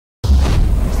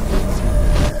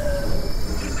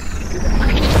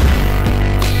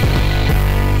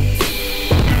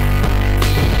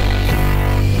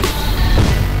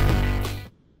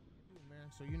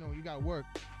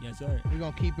work. Yes, sir. We're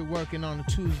gonna keep it working on a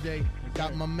Tuesday. Yes, Got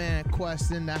sir. my man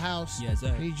Quest in the house. Yes,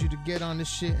 sir. Need you to get on this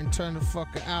shit and turn the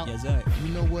fucker out. Yes, sir.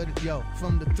 You know what, yo,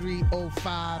 from the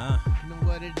 305. You know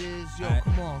what it is, yo, All right.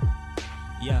 come on.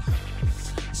 Yeah.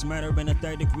 It's murder in the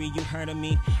third degree, you heard of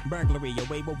me. Burglary,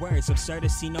 away with words,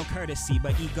 absurdity, no courtesy.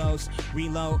 But egos,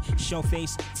 reload, show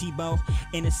face, Tebow.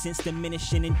 Innocence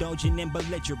diminishing, indulging in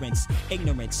belligerence.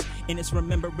 Ignorance, in its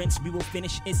remembrance, we will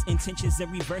finish its intentions in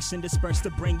reverse and disperse to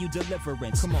bring you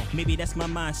deliverance. Come on. Maybe that's my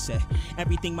mindset.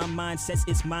 Everything my mind sets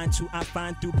is mine too. I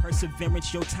find through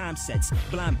perseverance your time sets.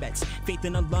 Blind bets, faith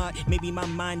in the Lord. Maybe my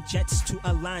mind jets to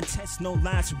align tests. No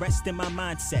lies rest in my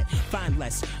mindset. Find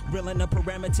less, real in the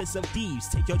parameters of thieves.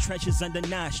 Take your treasures under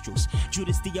nostrils.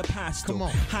 Judas the apostle. Come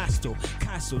on. Hostile,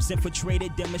 castles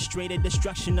infiltrated, demonstrated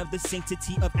destruction of the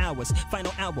sanctity of ours.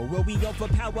 Final hour, will we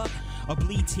overpower or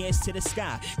bleed tears to the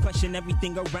sky? Question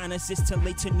everything around us, it's too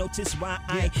late to notice why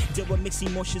I deal with mixed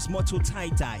emotions, mortal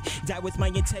tie-dye. Die with my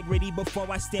integrity before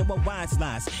I stand with wise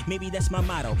lies. Maybe that's my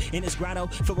motto. In this grotto,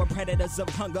 full of predators of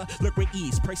hunger, look with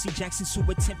ease. Percy Jackson's who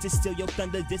attempt to steal your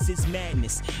thunder. This is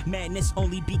madness. Madness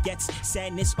only begets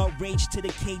sadness or rage to the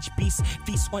cage beast.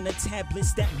 Feast on the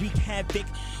tablets that wreak havoc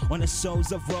on the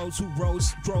souls of those who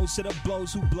rose, grows to the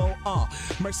blows who blow all.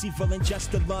 Merciful and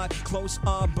just the Lord, close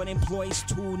all, but employs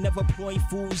tool, never ploy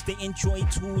fools. They enjoy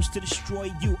tools to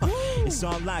destroy you. It's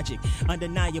all logic,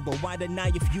 undeniable. Why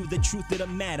deny if you the truth of the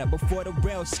matter before the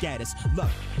rail scatters? Look,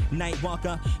 night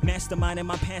walker, mastermind in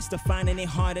my past, finding it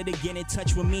harder to get in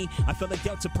touch with me. I feel the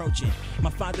guilt approaching. My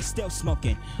father's still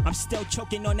smoking. I'm still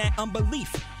choking on that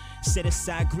unbelief. Set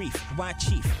aside grief, why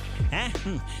chief?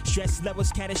 Stress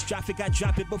levels catastrophic, I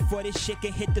drop it before this shit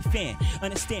can hit the fan.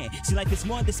 Understand, see life is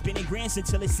more than spinning grants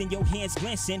until it's in your hands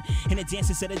glancing. And the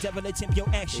dances of the devil attempt your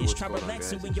actions. Try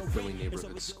relaxing when you're Philly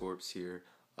neighborhood SQorpz here.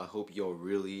 I hope y'all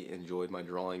really enjoyed my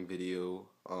drawing video.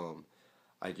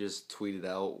 I just tweeted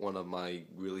out one of my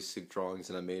really sick drawings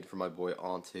that I made for my boy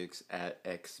Ontix at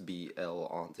XBL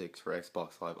Ontix for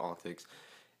Xbox Live Ontix.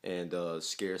 And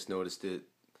Scarce noticed it,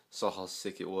 saw how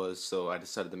sick it was, so I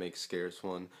decided to make Scarce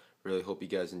one. Really hope you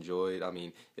guys enjoyed. I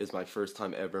mean, it's my first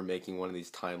time ever making one of these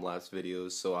time-lapse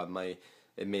videos, so it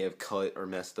may have cut or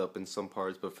messed up in some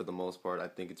parts, but for the most part, I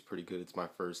think it's pretty good. It's my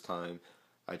first time.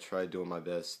 I tried doing my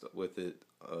best with it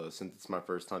since it's my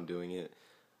first time doing it.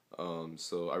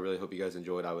 So I really hope you guys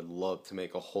enjoyed. I would love to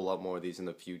make a whole lot more of these in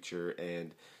the future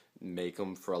and make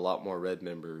them for a lot more Red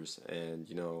members. And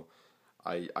you know,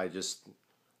 I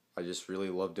just really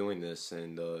love doing this,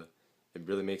 and it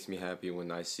really makes me happy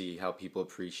when I see how people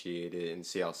appreciate it and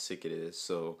see how sick it is.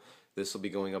 So this will be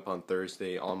going up on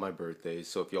Thursday on my birthday.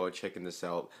 So if y'all are checking this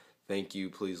out, thank you.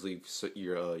 Please leave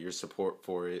your support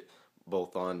for it,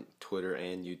 both on Twitter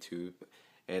and YouTube.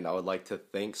 And I would like to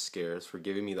thank Scarce for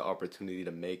giving me the opportunity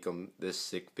to make this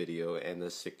sick video and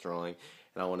this sick drawing.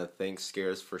 And I want to thank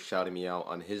Scarce for shouting me out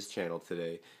on his channel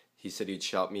today. He said he'd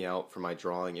shout me out for my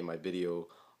drawing and my video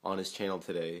on his channel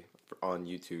today on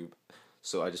YouTube.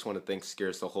 So I just want to thank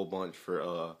Scarce a whole bunch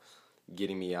for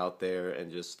getting me out there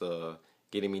and just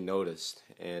getting me noticed.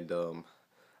 And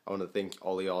I want to thank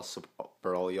all y'all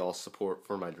for all y'all support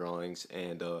for my drawings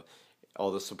and all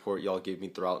the support y'all give me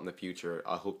throughout in the future.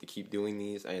 I hope to keep doing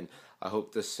these, and I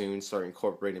hope to soon start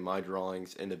incorporating my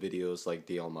drawings into videos like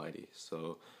The Almighty.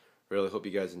 So really hope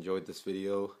you guys enjoyed this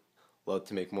video. Love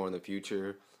to make more in the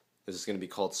future. This is going to be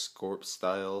called SQorpz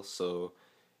style. So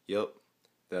yep,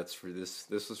 that's for this.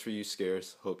 This was for you,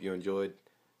 Scarce. Hope you enjoyed.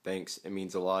 Thanks, it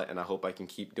means a lot, and I hope I can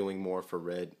keep doing more for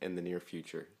Red in the near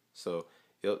future. So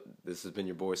yep, this has been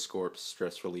your boy SQorpz.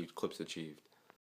 Stress relieved, clips achieved.